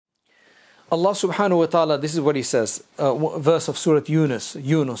Allah subhanahu wa ta'ala, this is what He says, verse of Surah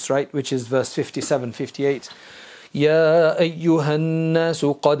Yunus, right, which is verse 57, 58. يا أيها الناس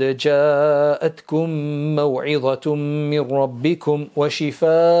قد جاءتكم موعظة من ربكم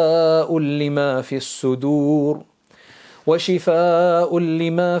وشفاء لما في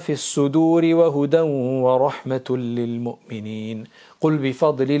الصدور وهدى ورحمة للمؤمنين قل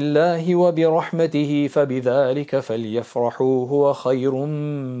بفضل الله وبرحمته فبذلك فليفرحوا هو خير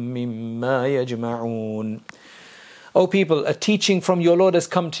مما يجمعون. O people, a teaching from your Lord has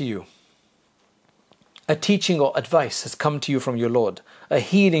come to you. A teaching or advice has come to you from your Lord. A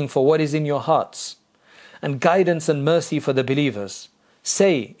healing for what is in your hearts. And guidance and mercy for the believers.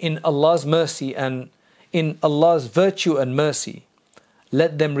 Say, in Allah's mercy and in Allah's virtue and mercy,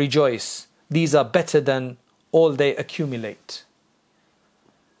 let them rejoice. These are better than all they accumulate.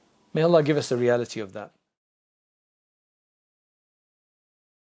 May Allah give us the reality of that.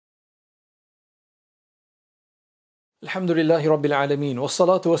 Alhamdulillahi Rabbil Alameen.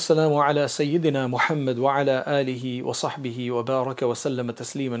 Wassalatu wassalamu ala Sayyidina Muhammad wa ala alihi wa sahbihi wa baraka wa sallama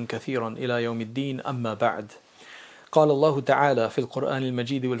tasliman kathiran ila yawmiddin amma ba'd. قال الله تعالى في القرآن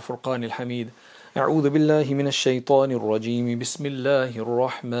المجيد والفرقان الحميد أعوذ بالله من الشيطان الرجيم بسم الله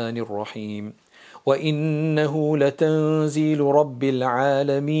الرحمن الرحيم وإنه لتنزيل رب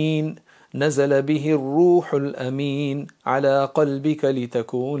العالمين نزل به الروح الأمين على قلبك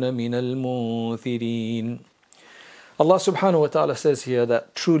لتكون من المنذرين. Allah subhanahu wa ta'ala says here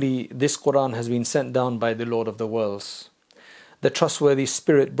that truly this Qur'an has been sent down by the Lord of the worlds. The trustworthy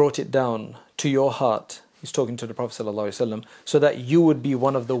Spirit brought it down to your heart. He's talking to the Prophet ﷺ, so that you would be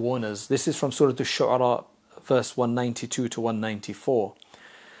one of the warners. This is from Surah Ash-Shu'ara, verse 192 to 194.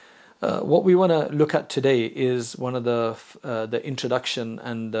 What we want to look at today is one of the introduction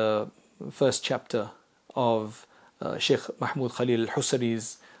and the first chapter of Sheikh Mahmud Khalil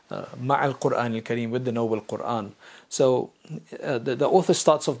al-Husari's Ma'al Qur'an al-Kareem, with the Noble Qur'an. So the author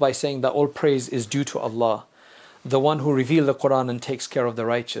starts off by saying that all praise is due to Allah, the one who revealed the Qur'an and takes care of the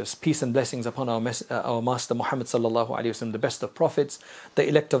righteous. Peace and blessings upon our Master Muhammad sallallahu alaihi wasallam, the best of prophets, the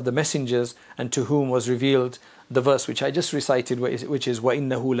elect of the messengers, and to whom was revealed the verse which I just recited, which is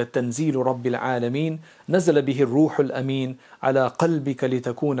وَإِنَّهُ لَتَنزِيلُ رَبِّ الْعَالَمِينَ نَزَلَ بِهِ الرُّوحُ الْأَمِينَ عَلَى قَلْبِكَ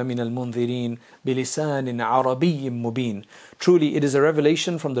لِتَكُونَ مِنَ الْمُنذِرِينَ بِلِسَانٍ عَرَبِيٍّ مُبِينٍ. Truly it is a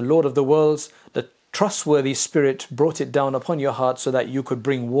revelation from the Lord of the worlds. The trustworthy Spirit brought it down upon your heart so that you could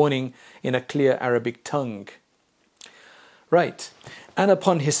bring warning in a clear Arabic tongue. Right. And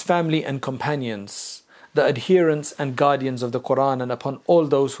upon his family and companions, the adherents and guardians of the Qur'an, and upon all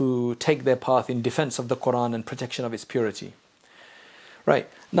those who take their path in defense of the Qur'an and protection of its purity. Right.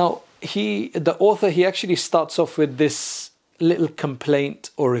 Now, the author actually starts off with this little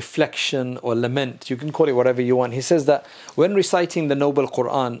complaint or reflection or lament. You can call it whatever you want. He says that when reciting the Noble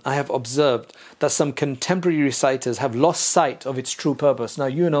Qur'an, I have observed that some contemporary reciters have lost sight of its true purpose. Now,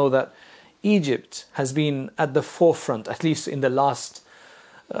 you know that Egypt has been at the forefront, at least in the last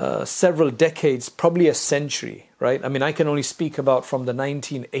several decades, probably a century, right? I mean, I can only speak about from the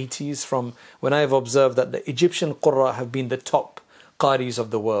 1980s, from when I have observed that the Egyptian Qurra have been the top Qaris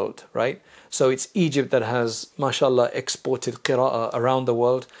of the world, right? So it's Egypt that has, mashallah, exported qira'ah around the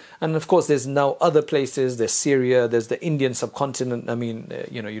world. And of course, there's now other places. There's Syria, there's the Indian subcontinent. I mean,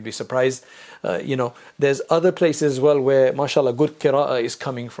 you'd be surprised. There's other places as well where, mashallah, good qira'ah is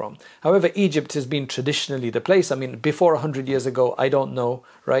coming from. However, Egypt has been traditionally the place. I mean, before 100 years ago, I don't know,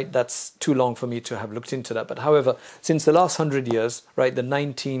 right? That's too long for me to have looked into that. But however, since the last 100 years, right, the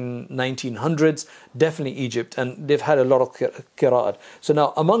 1900s, definitely Egypt. And they've had a lot of qira'at. So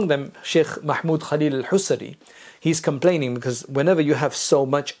now, among them, Sheikh Mahmud Khalil al-Husari, he's complaining because whenever you have so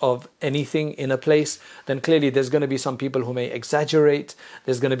much of anything in a place, then clearly there's going to be some people who may exaggerate,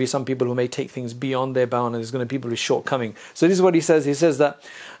 there's going to be some people who may take things beyond their bound, and there's going to be people with shortcoming. So this is what he says. He says that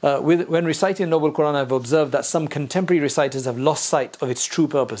when reciting the Noble Qur'an, I've observed that some contemporary reciters have lost sight of its true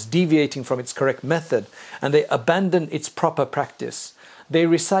purpose, deviating from its correct method, and they abandon its proper practice. They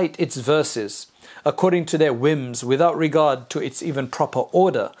recite its verses according to their whims, without regard to its even proper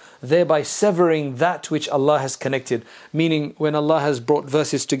order, thereby severing that which Allah has connected. Meaning, when Allah has brought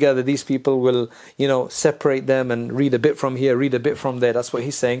verses together, these people will, separate them and read a bit from here, read a bit from there. That's what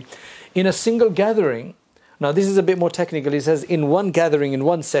he's saying. In a single gathering, now this is a bit more technical, he says, in one gathering, in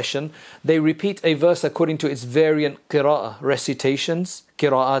one session, they repeat a verse according to its variant qira'at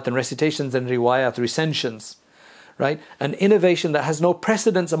and recitations and riwayat, recensions. right? An innovation that has no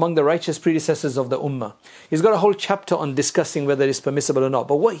precedence among the righteous predecessors of the Ummah. He's got a whole chapter on discussing whether it's permissible or not.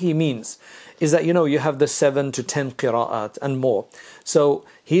 But what he means is that, you have the 7 to 10 qira'at and more. So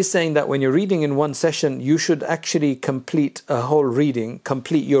he's saying that when you're reading in one session, you should actually complete a whole reading,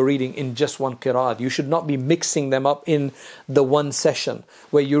 complete your reading in just one qira'at. You should not be mixing them up in the one session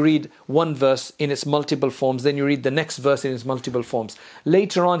where you read one verse in its multiple forms, then you read the next verse in its multiple forms.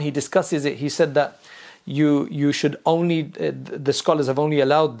 Later on, he discusses it. He said that you should only, the scholars have only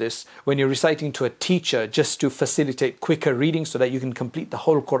allowed this when you're reciting to a teacher, just to facilitate quicker reading so that you can complete the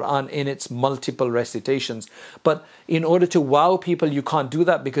whole Qur'an in its multiple recitations. But in order to wow people, you can't do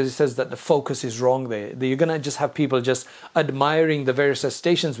that, because it says that the focus is wrong there. You're going to just have people just admiring the various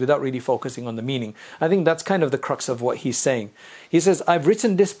recitations without really focusing on the meaning. I think that's kind of the crux of what he's saying. He says, I've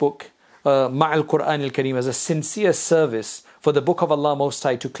written this book, Ma'al Qur'an al-Kareem, as a sincere service for the Book of Allah Most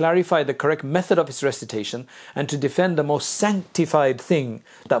High, to clarify the correct method of its recitation and to defend the most sanctified thing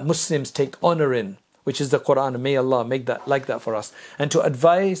that Muslims take honor in, which is the Qur'an. May Allah make that like that for us. And to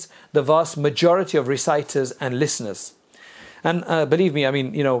advise the vast majority of reciters and listeners. And believe me, I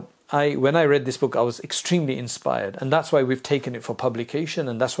mean, when I read this book, I was extremely inspired. And that's why we've taken it for publication,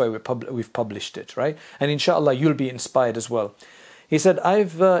 and that's why we've published it, right? And inshallah, you'll be inspired as well. He said,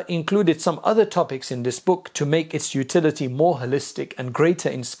 I've included some other topics in this book to make its utility more holistic and greater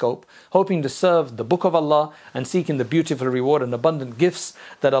in scope, hoping to serve the Book of Allah and seeking the beautiful reward and abundant gifts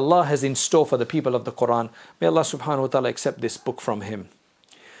that Allah has in store for the people of the Qur'an. May Allah subhanahu wa ta'ala accept this book from him.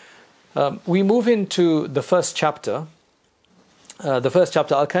 We move into the first chapter.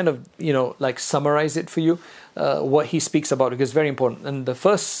 I'll kind of, summarize it for you, what he speaks about, because it's very important. And the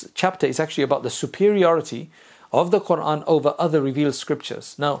first chapter is actually about the superiority of the Qur'an over other revealed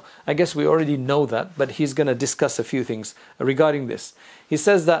scriptures. Now, I guess we already know that, but he's going to discuss a few things regarding this. He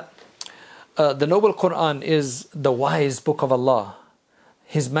says that the noble Qur'an is the wise book of Allah,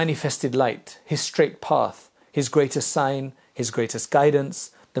 His manifested light, His straight path, His greatest sign, His greatest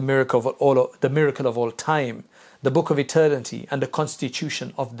guidance, the miracle of all time, the book of eternity, and the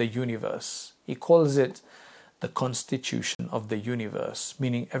constitution of the universe. He calls it the constitution of the universe,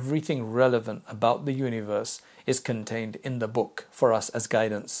 meaning everything relevant about the universe is contained in the book for us as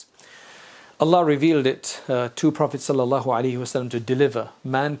guidance. Allah revealed it to Prophet ﷺ to deliver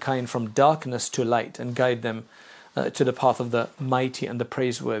mankind from darkness to light and guide them to the path of the mighty and the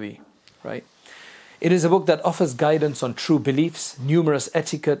praiseworthy. Right? It is a book that offers guidance on true beliefs, numerous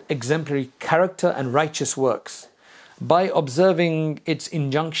etiquette, exemplary character, and righteous works. By observing its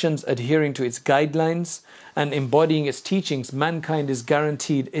injunctions, adhering to its guidelines, and embodying its teachings, mankind is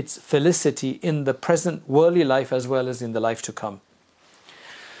guaranteed its felicity in the present worldly life as well as in the life to come.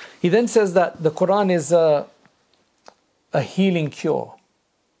 He then says that the Qur'an is a healing cure.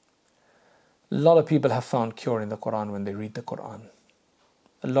 A lot of people have found cure in the Qur'an when they read the Qur'an.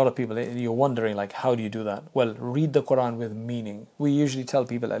 A lot of people, you're wondering, how do you do that? Well, read the Qur'an with meaning. We usually tell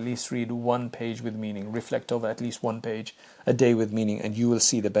people at least read one page with meaning. Reflect over at least one page a day with meaning, and you will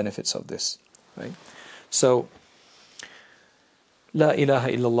see the benefits of this. Right? So, La ilaha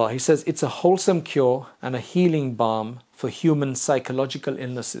illallah. He says it's a wholesome cure and a healing balm for human psychological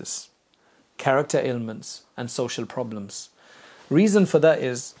illnesses, character ailments, and social problems. Reason for that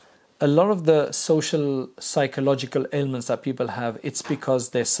is, a lot of the social psychological ailments that people have, it's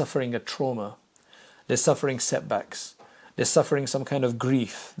because they're suffering a trauma. They're suffering setbacks. They're suffering some kind of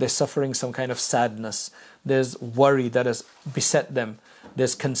grief. They're suffering some kind of sadness. There's worry that has beset them.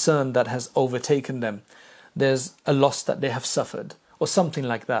 There's concern that has overtaken them. There's a loss that they have suffered, or something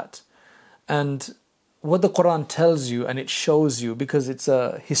like that. And what the Qur'an tells you, and it shows you, because it's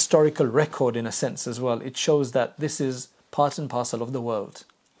a historical record in a sense as well, it shows that this is part and parcel of the world.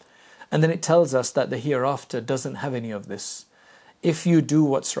 And then it tells us that the hereafter doesn't have any of this. If you do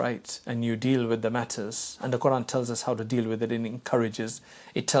what's right and you deal with the matters, and the Qur'an tells us how to deal with it and encourages,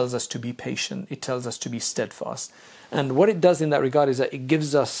 it tells us to be patient, it tells us to be steadfast. And what it does in that regard is that it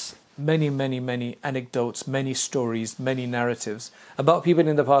gives us many, many, many anecdotes, many stories, many narratives about people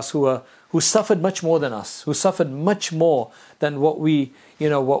in the past who suffered much more than us, who suffered much more than what we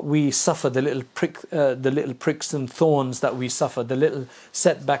suffer, the little pricks and thorns that we suffer, the little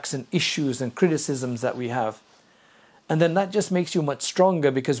setbacks and issues and criticisms that we have. And then that just makes you much stronger,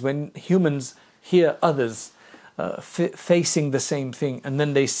 because when humans hear others facing the same thing, and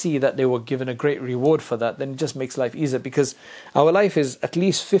then they see that they were given a great reward for that, then it just makes life easier, because our life is at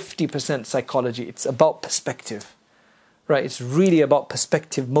least 50% psychology. It's about perspective, right? It's really about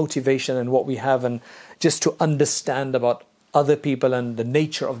perspective, motivation, and what we have, and just to understand about other people and the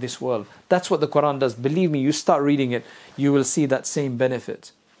nature of this world. That's what the Qur'an does. Believe me, you start reading it, you will see that same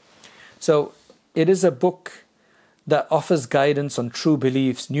benefit. So it is a book that offers guidance on true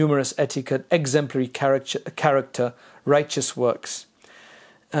beliefs, numerous etiquette, exemplary character, righteous works.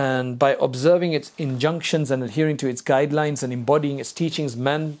 And by observing its injunctions and adhering to its guidelines and embodying its teachings,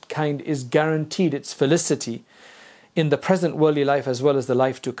 mankind is guaranteed its felicity in the present worldly life as well as the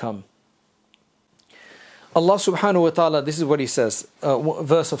life to come. Allah subhanahu wa ta'ala, this is what He says,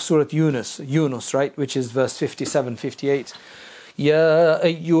 verse of Surah Yunus, right, which is verse 57, 58. يا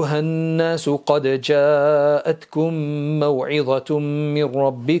أيها الناس قد جاءتكم موعظة من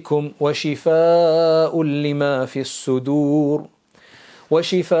ربكم وشفاء لما في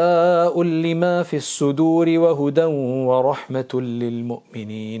الصدور وهدى ورحمة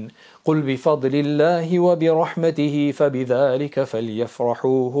للمؤمنين قل بفضل الله وبرحمته فبذلك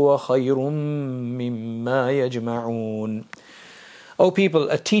فليفرحوا هو خير مما يجمعون. O people,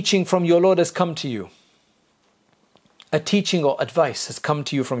 a teaching from your Lord has come to you. A teaching or advice has come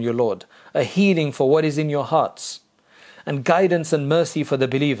to you from your Lord, a healing for what is in your hearts, and guidance and mercy for the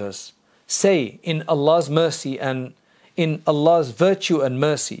believers. Say, in Allah's mercy and in Allah's virtue and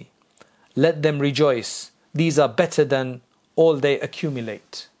mercy, let them rejoice. These are better than all they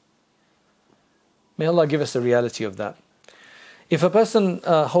accumulate. May Allah give us the reality of that. If a person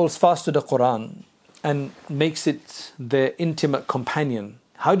holds fast to the Qur'an and makes it their intimate companion,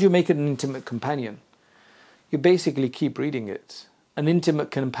 how do you make it an intimate companion? You basically keep reading it. An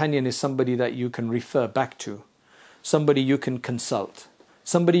intimate companion is somebody that you can refer back to, somebody you can consult,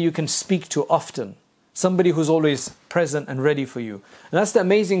 somebody you can speak to often, somebody who's always present and ready for you. And that's the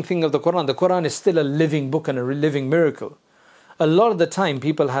amazing thing of the Qur'an. The Qur'an is still a living book and a living miracle. A lot of the time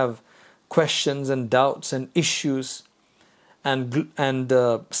people have questions and doubts and issues and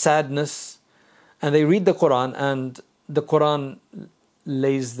sadness, and they read the Qur'an and the Qur'an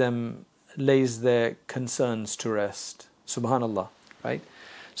lays their concerns to rest. Subhanallah, right?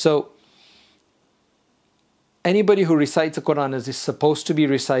 So anybody who recites the Qur'an as is supposed to be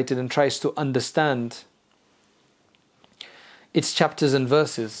recited and tries to understand its chapters and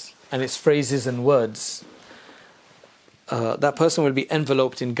verses and its phrases and words, that person will be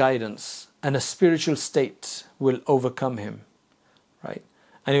enveloped in guidance, and a spiritual state will overcome him, right?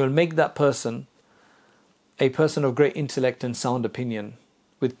 And it will make that person a person of great intellect and sound opinion,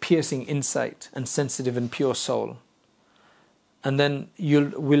 with piercing insight and sensitive and pure soul. And then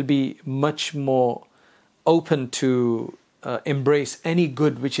you will be much more open to embrace any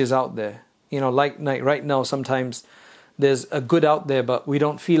good which is out there. You know, like right now, sometimes there's a good out there, but we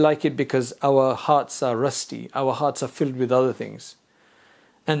don't feel like it because our hearts are rusty. Our hearts are filled with other things.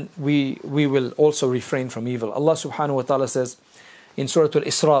 And we will also refrain from evil. Allah subhanahu wa ta'ala says in Surah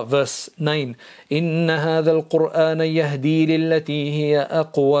Al-Isra, verse 9, إِنَّ هَذَا الْقُرْآنَ يَهْدِي لِلَّتِي هِيَ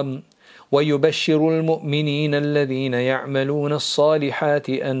أَقْوَمُ وَيُبَشِّرُ الْمُؤْمِنِينَ الَّذِينَ يَعْمَلُونَ الصَّالِحَاتِ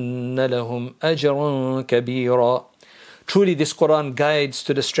أَنَّ لَهُمْ أَجْرًا كَبِيرًا. Truly this Qur'an guides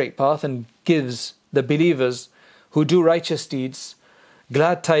to the straight path and gives the believers who do righteous deeds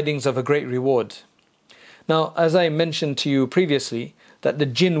glad tidings of a great reward. Now, as I mentioned to you previously, that the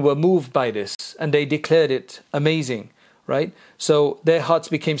jinn were moved by this and they declared it amazing, right? So their hearts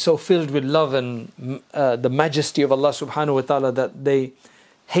became so filled with love and the majesty of Allah subhanahu wa ta'ala that they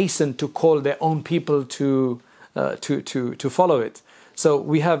hastened to call their own people to follow it. So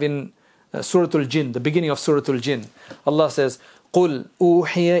we have in Surah Al-Jinn, the beginning of Surah Al-Jinn, Allah says, قُلْ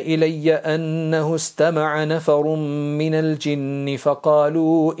أُوحِيَ إِلَيَّ أَنَّهُ اسْتَمَعَ نَفَرٌ مِّنَ الْجِنِّ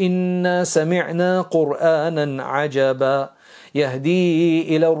فَقَالُوا إِنَّا سَمِعْنَا قُرْآنًا عَجَبًا يَهْدِي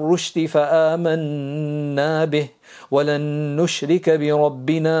إِلَى الرُّشْدِ فَآمَنَّا بِهِ وَلَن نُشْرِكَ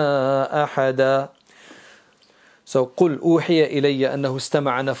بِرَبِّنَا أَحَدًا. So قُلْ أُوحِيَ إِلَيَّ أَنَّهُ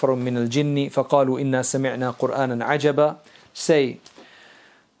اسْتَمَعَ نَفَرٌ مِّنَ الْجِنِّ فَقَالُوا إِنَّا سَمِعْنَا قُرْآنًا عَجَبًا. Say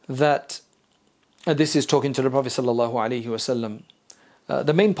that this is talking to the Prophet sallallahu alaihi wasallam.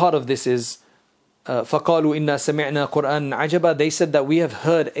 The main part of this is فَقَالُوا إِنَّا سَمِعْنَا قُرْآنًا عَجَبًا. They said that we have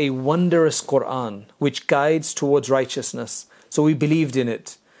heard a wondrous Qur'an which guides towards righteousness. So we believed in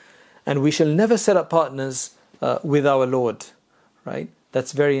it. And we shall never set up partners with our Lord. Right?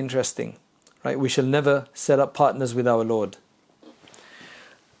 That's very interesting. Right? We shall never set up partners with our Lord.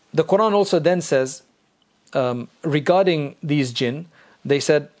 The Qur'an also then says, regarding these jinn, they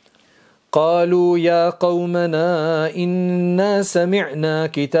said, قالوا يا قومنا إنا سمعنا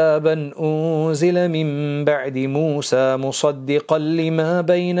كتابا أنزل من بعد موسى مصدقا لما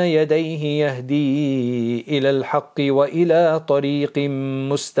بين يديه يهدي إلى الحق وإلى طريق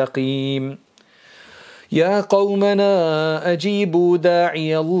مستقيم يا قومنا أجيبوا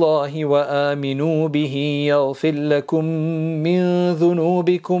داعي الله وآمنوا به يغفر لكم من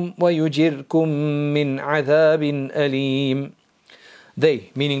ذنوبكم ويجركم من عذاب أليم.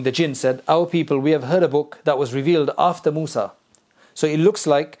 They, meaning the jinn, said, our people, we have heard a book that was revealed after Musa. So it looks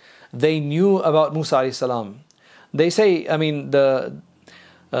like they knew about Musa alayhi salam. They say, the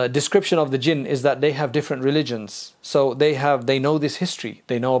description of the jinn is that they have different religions. So they know this history.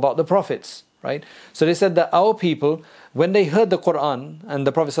 They know about the prophets, right? So they said that our people, when they heard the Qur'an and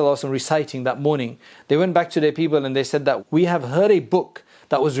the Prophet ﷺ reciting that morning, they went back to their people and they said that we have heard a book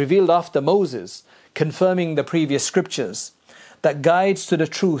that was revealed after Moses, confirming the previous scriptures, that guides to the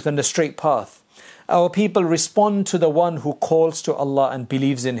truth and the straight path. Our people respond to the one who calls to Allah and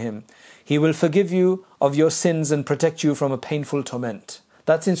believes in Him. He will forgive you of your sins and protect you from a painful torment.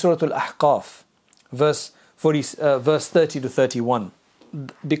 That's in Surah Al-Ahqaf, verse 30 to 31.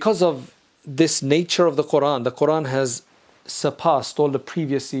 Because of this nature of the Qur'an has surpassed all the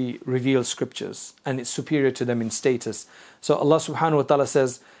previously revealed scriptures and it's superior to them in status. So Allah subhanahu wa ta'ala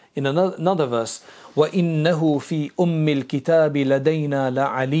says in another verse, وَإِنَّهُ فِي أُمِّ الْكِتَابِ لَدَيْنَا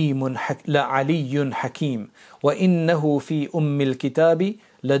لَعَلِيٌّ حَكِيمٌ وَإِنَّهُ فِي أُمِّ الْكِتَابِ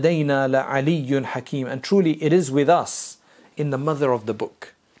لَدَيْنَا لَعَلِيٌّ حَكِيمٌ. And truly it is with us in the mother of the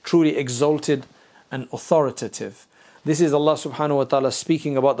book, truly exalted and authoritative. This is Allah subhanahu wa ta'ala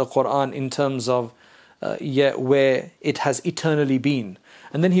speaking about the Qur'an in terms of where it has eternally been.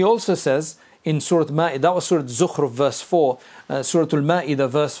 And then He also says in Surah Ma'idah, that was Surah Zukhruf verse 4, Surah Al-Ma'idah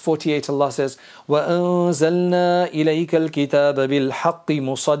verse 48, Allah says, وَأَنزَلْنَا إِلَيْكَ الْكِتَابَ بِالْحَقِّ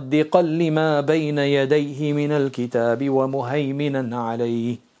مُصَدِّقًا لِمَا بَيْنَ يَدَيْهِ مِنَ الْكِتَابِ وَمُهَيْمِنًا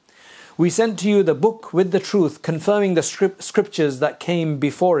عَلَيْهِ. We sent to you the book with the truth, confirming the scriptures that came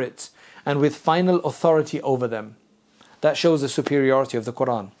before it, and with final authority over them. That shows the superiority of the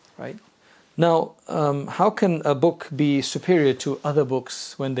Qur'an, right? Now, how can a book be superior to other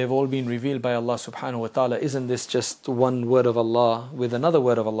books when they've all been revealed by Allah subhanahu wa ta'ala? Isn't this just one word of Allah with another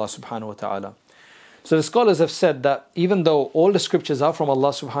word of Allah subhanahu wa ta'ala? So the scholars have said that even though all the scriptures are from Allah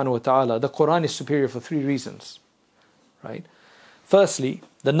subhanahu wa ta'ala, the Qur'an is superior for three reasons, right? Firstly,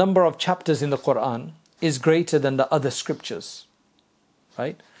 the number of chapters in the Qur'an is greater than the other scriptures,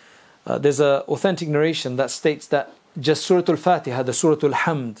 right? There's an authentic narration that states that just Surah Al-Fatiha, the Surah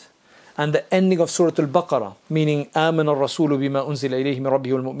Al-Hamd, and the ending of Surah Al-Baqarah, meaning آمن الرسول بما أنزل إليه من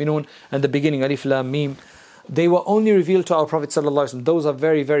ربه والمؤمنون, and the beginning Alif Lam Mim, they were only revealed to our Prophet ﷺ. Those are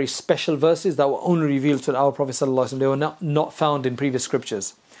very, very special verses that were only revealed to our Prophet ﷺ. They were not found in previous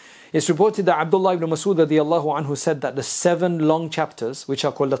scriptures. It's reported that Abdullah ibn Mas'ud radiyallahu anhu said that the 7 long chapters, which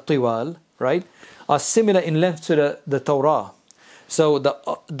are called the Tiwal, right, are similar in length to the Torah. So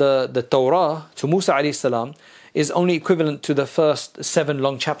the Torah to Musa alayhi salam is only equivalent to the first 7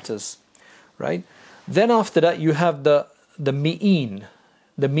 long chapters, right? Then after that you have the mi'een.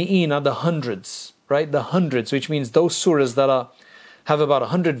 The mi'een are the hundreds, right? The hundreds, which means those surahs that have about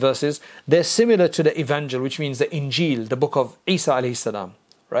 100 verses, they're similar to the Evangel, which means the Injil, the book of Isa alayhi salam,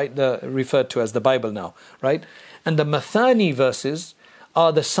 right? Referred to as the Bible now, right? And the Mathani verses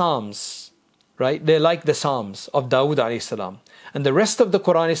are the Psalms, right? They're like the Psalms of Dawood alayhi salam. And the rest of the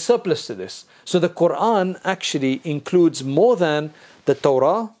Qur'an is surplus to this. So the Qur'an actually includes more than the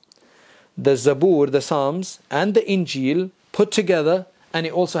Torah, the Zabur, the Psalms, and the Injil put together, and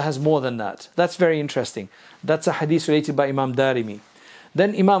it also has more than that. That's very interesting. That's a hadith related by Imam Darimi.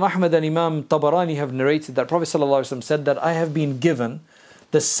 Then Imam Ahmad and Imam Tabarani have narrated that Prophet ﷺ said that I have been given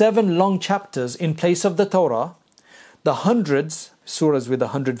the 7 long chapters in place of the Torah, the hundreds, surahs with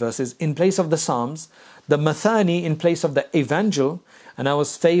 100 verses, in place of the Psalms, the Mathani in place of the Evangel, and I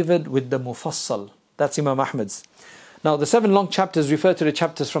was favored with the Mufassal. That's Imam Ahmad's. Now the 7 long chapters refer to the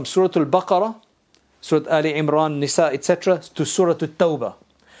chapters from Surah Al-Baqarah, Surah Ali Imran, Nisa, etc. to Surah Al-Tawbah.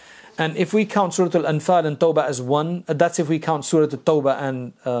 And if we count Surah Al-Anfal and Tawbah as one, that's if we count Surah Al-Tawbah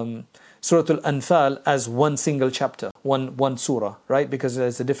and Surah Al-Anfal as one single chapter, one surah, right? Because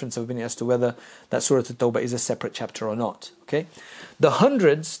there's a difference of opinion as to whether that Surah Al-Tawbah is a separate chapter or not, okay? The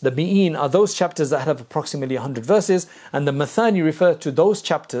hundreds, the mi'een, are those chapters that have approximately 100 verses, and the mathani refer to those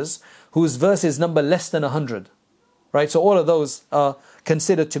chapters whose verses number less than 100, right? So all of those are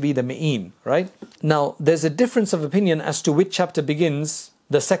considered to be the mi'een, right? Now, there's a difference of opinion as to which chapter begins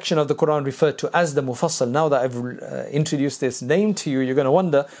the section of the Qur'an referred to as the Mufassal. Now that I've introduced this name to you, you're going to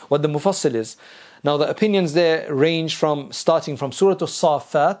wonder what the Mufassal is. Now the opinions there range from starting from Surah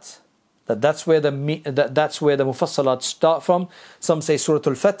Al-Safat, that's where the Mufassalat start from. Some say Surah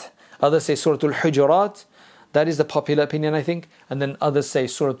Al-Fath, others say Surah Al-Hujurat. That is the popular opinion, I think. And then others say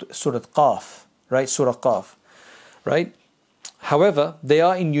Surah Qaf, right? Surah Qaf, right? However, they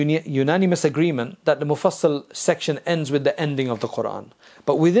are in unanimous agreement that the Mufassal section ends with the ending of the Qur'an.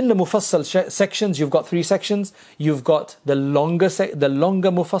 But within the Mufassal sections, you've got 3 sections. You've got the longer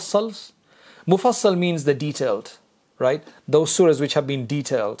Mufassals. Mufassal means the detailed, right? Those surahs which have been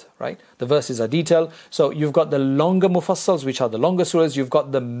detailed, right? The verses are detailed. So you've got the longer mufassals, which are the longer surahs. You've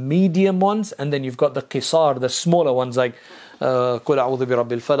got the medium ones, and then you've got the qisar, the smaller ones like قُلْ أَعُوذُ بِرَبِّ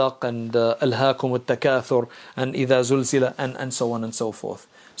الْفَلَقِ and أَلْهَاكُمُ التَّكَاثُرُ and إِذَا زُلْزِلَ and so on and so forth.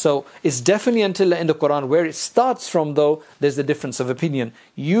 So it's definitely until the end of Qur'an. Where it starts from, though, there's a difference of opinion.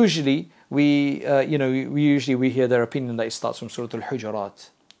 Usually we hear their opinion that it starts from Surah Al-Hujurat,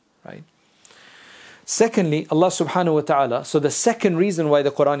 right? Secondly, Allah subhanahu wa ta'ala, so the second reason why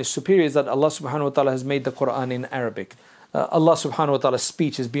the Qur'an is superior is that Allah subhanahu wa ta'ala has made the Qur'an in Arabic. Allah subhanahu wa ta'ala's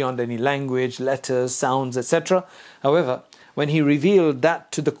speech is beyond any language, letters, sounds, etc. However, when He revealed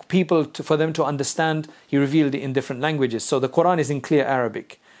that to the people for them to understand, He revealed it in different languages. So the Qur'an is in clear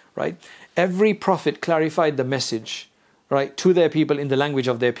Arabic, right? Every prophet clarified the message, right, to their people in the language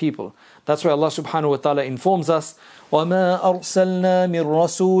of their people. That's why Allah subhanahu wa ta'ala informs us, وَمَا أَرْسَلْنَا مِن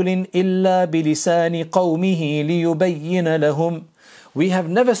رَسُولٍ إِلَّا بِلِسَانِ قَوْمِهِ لِيُبَيِّنَ لَهُمْ. We have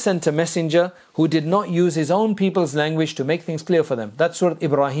never sent a messenger who did not use his own people's language to make things clear for them. That's Surah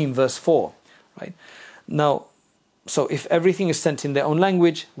Ibrahim verse 4, right? Now, so if everything is sent in their own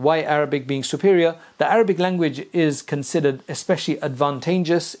language, why Arabic being superior? The Arabic language is considered especially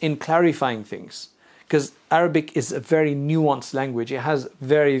advantageous in clarifying things, because Arabic is a very nuanced language. It has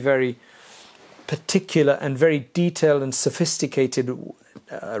very, very particular and very detailed and sophisticated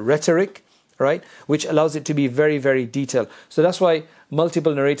rhetoric, right? Which allows it to be very, very detailed. So that's why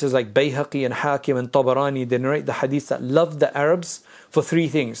multiple narrators like Bayhaqi and Hakim and Tabarani, they narrate the hadith that love the Arabs for three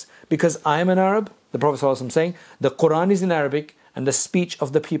things. Because I am an Arab, the Prophet ﷺ saying, the Qur'an is in Arabic and the speech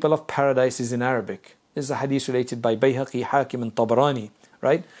of the people of paradise is in Arabic. This is a hadith related by Bayhaqi, Hakim and Tabarani,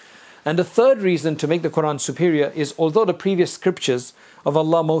 right? And the third reason to make the Qur'an superior is, although the previous scriptures of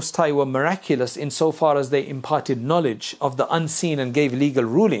Allah Most High were miraculous insofar as they imparted knowledge of the unseen and gave legal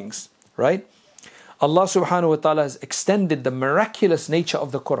rulings, right? Allah subhanahu wa ta'ala has extended the miraculous nature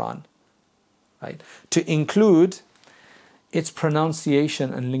of the Qur'an, right, to include its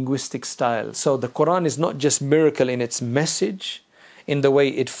pronunciation and linguistic style. So the Qur'an is not just miracle in its message, in the way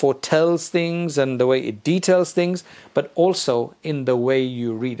it foretells things and the way it details things, but also in the way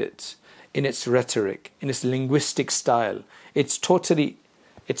you read it, in its rhetoric, in its linguistic style. It's totally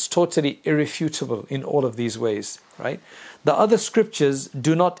irrefutable in all of these ways, right? The other scriptures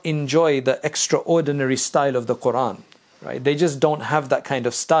do not enjoy the extraordinary style of the Qur'an, right? They just don't have that kind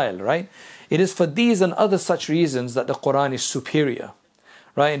of style, right? It is for these and other such reasons that the Qur'an is superior,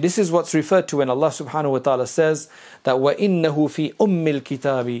 right? And this is what's referred to when Allah subhanahu wa ta'ala says that وَإِنَّهُ فِي أُمِّ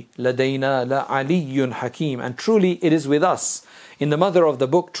الْكِتَابِ لَدَيْنَا لَعَلِيٌّ حَكِيمٌ. And truly it is with us, in the mother of the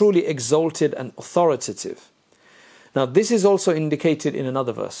book, truly exalted and authoritative. Now this is also indicated in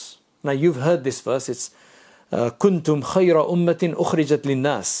another verse. Now you've heard this verse, it's كُنْتُمْ خَيْرَ أُمَّةٍ أُخْرِجَتْ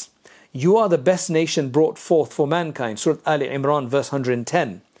لِلنَّاسِ. You are the best nation brought forth for mankind. Surah Ali Imran verse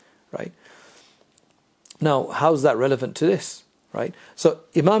 110, right? Now how's that relevant to this, right? So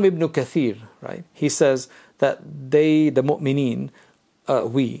Imam Ibn Kathir, right, he says that they, the mu'mineen,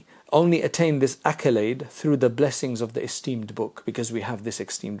 we only attain this accolade through the blessings of the esteemed book, because we have this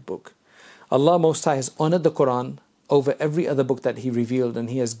esteemed book. Allah Most High has honored the Qur'an over every other book that He revealed, and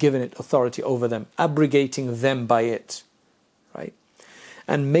He has given it authority over them, abrogating them by it, right?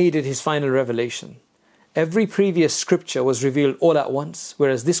 And made it His final revelation. Every previous scripture was revealed all at once,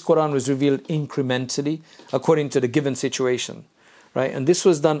 whereas this Qur'an was revealed incrementally according to the given situation, right? And this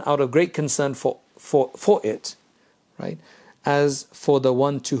was done out of great concern for it, right? As for the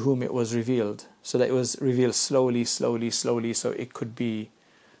one to whom it was revealed, so that it was revealed slowly, so it could be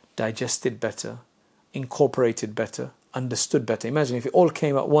digested better, incorporated better, understood better. Imagine if it all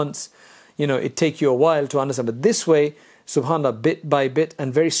came at once, it'd take you a while to understand. But this way, subhanAllah, bit by bit,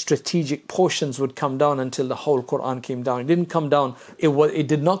 and very strategic portions would come down until the whole Qur'an came down. It didn't come down. It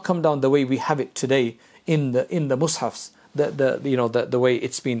did not come down the way we have it today in the mushafs, the way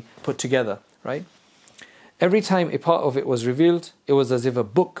it's been put together, right? Every time a part of it was revealed, it was as if a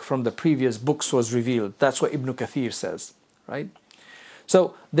book from the previous books was revealed. That's what Ibn Kathir says, right?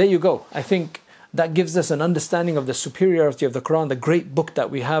 So there you go. I think that gives us an understanding of the superiority of the Qur'an, the great book that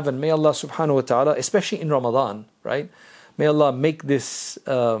we have. And may Allah subhanahu wa ta'ala, especially in Ramadan, right? May Allah make this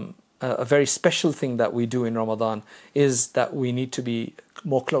a very special thing that we do in Ramadan, is that we need to be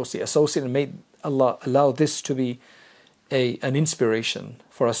more closely associated. And may Allah allow this to be an inspiration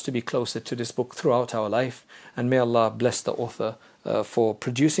for us to be closer to this book throughout our life. And may Allah bless the author for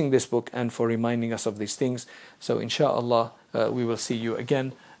producing this book and for reminding us of these things. So inshallah, we will see you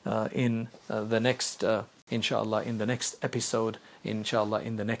again in the next inshallah in the next episode, inshallah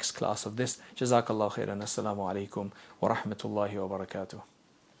in the next class of this. Jazakallah khairan. Assalamu alaikum wa rahmatullahi wa barakatuh.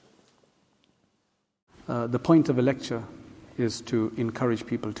 The point of a lecture is to encourage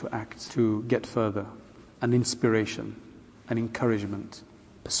people to act, to get further, an inspiration, an encouragement,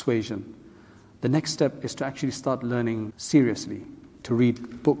 persuasion. The next step is to actually start learning seriously, to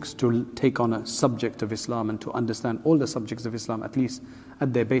read books, to take on a subject of Islam and to understand all the subjects of Islam, at least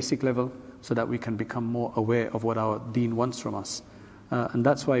at their basic level, so that we can become more aware of what our deen wants from us. And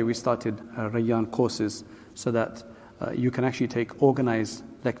that's why we started Rayyan courses, so that you can actually take organized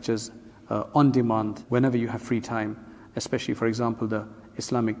lectures on demand whenever you have free time, especially, for example, the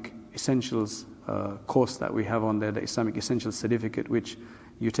Islamic Essentials course that we have on there, the Islamic Essentials Certificate, which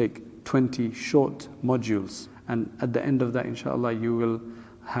you take 20 short modules, and at the end of that, inshallah, you will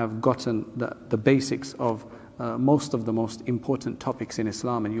have gotten the basics of most of the most important topics in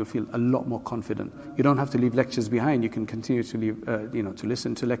Islam, and you'll feel a lot more confident. You don't have to leave lectures behind. You can continue to leave, to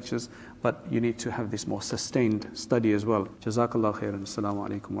listen to lectures, but you need to have this more sustained study as well. Jazakallah khairan. Assalamu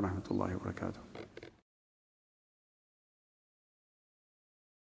alaikum wa rahmatullahi wa barakatuh.